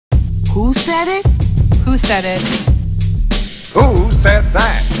Who said it? Who said it? Who said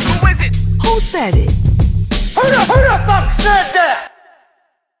that? Who is it? Who said it? Who the fuck said that?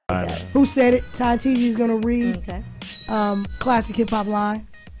 Who said it? Ty Teasy is gonna read Okay. classic hip hop line,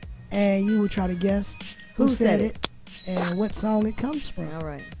 and you will try to guess who said it and what song it comes from. All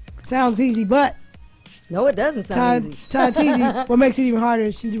right. Sounds easy, but No, it doesn't sound easy. Ty Teasy, what makes it even harder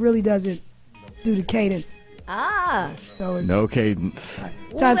is she really doesn't do the cadence. Ah. So it's No cadence.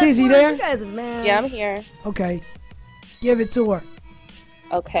 Ty that's Teasy worse. there? You guys, man. Yeah, I'm here. Okay, give it to her.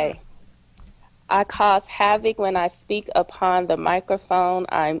 Okay. I cause havoc when I speak upon the microphone.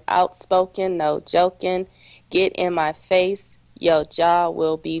 I'm outspoken, no joking. Get in my face, your jaw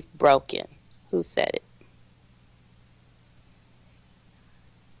will be broken. Who said it?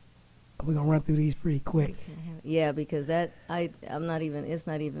 We're gonna run through these pretty quick. Yeah, because I'm not even. It's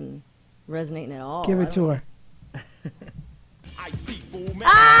not even resonating at all. Give it to her.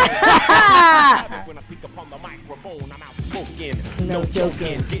 No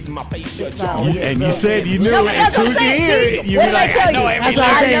joking. And you said you knew No, it. but As that's what soon I'm as you saying. hear See? it, you What be did I like, tell I know you? every That's what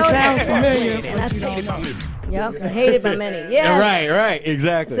I'm saying. I know It sounds that. familiar. And but that's you don't know. Yep, hated by many. Yeah. Right,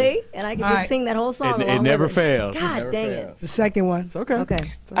 exactly. See, and I can All just right. sing that whole song. It along never with fails. God Never dang fails. The second one. It's okay. it.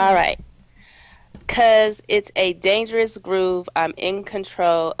 Okay. All right. Cause it's a dangerous groove. I'm in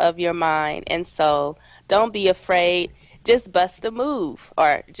control of your mind and soul. Don't be afraid. Just bust a move,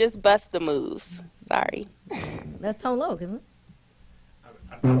 or just bust the moves. Sorry. That's Tone Loc, isn't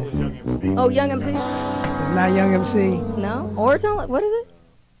it? Oh, Young MC? It's not Young MC. No? Or Tone Loc? What is it?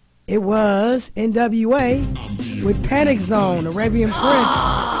 It was N.W.A. with Panic Zone, Arabian Prince.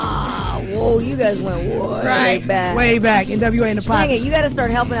 Ah, whoa, you guys went way back. Way back. N.W.A. in the Dang pocket. it, you got to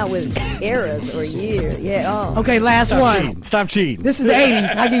start helping out with eras or years. Yeah, oh. Okay, last Stop one. cheating. Stop cheating. This is the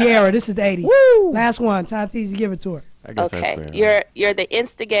 80s. I give you era. This is the 80s. Woo! Last one. Ty Teasy, give it to her. I guess that's Okay. fair. You're the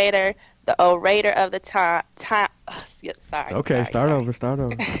instigator, the orator of the time. Sorry. Okay, start over.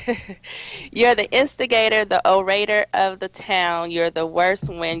 You're the instigator, the orator of the town. You're the worst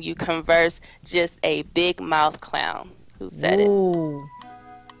when you converse, just a big mouth clown. Who said it? Ooh.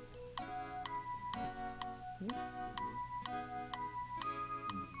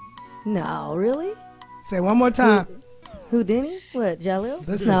 No, really? Say one more time. Houdini? What, Jalil?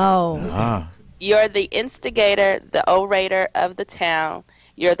 Listen. No. Ah. You're the instigator, the orator of the town.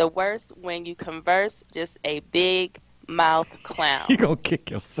 You're the worst when you converse, just a big mouth clown. You gonna kick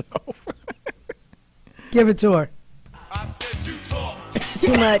yourself. Give it to her.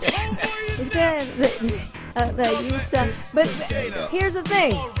 Too much. But here's the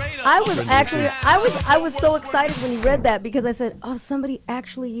thing. I was so excited when you read that because I said, oh, somebody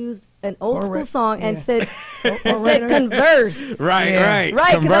actually used an old school song and said converse. Right.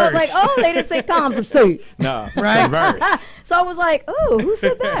 Right, because I was like, oh, they didn't say conversate. No, Right. converse. So I was like, oh, who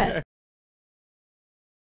said that?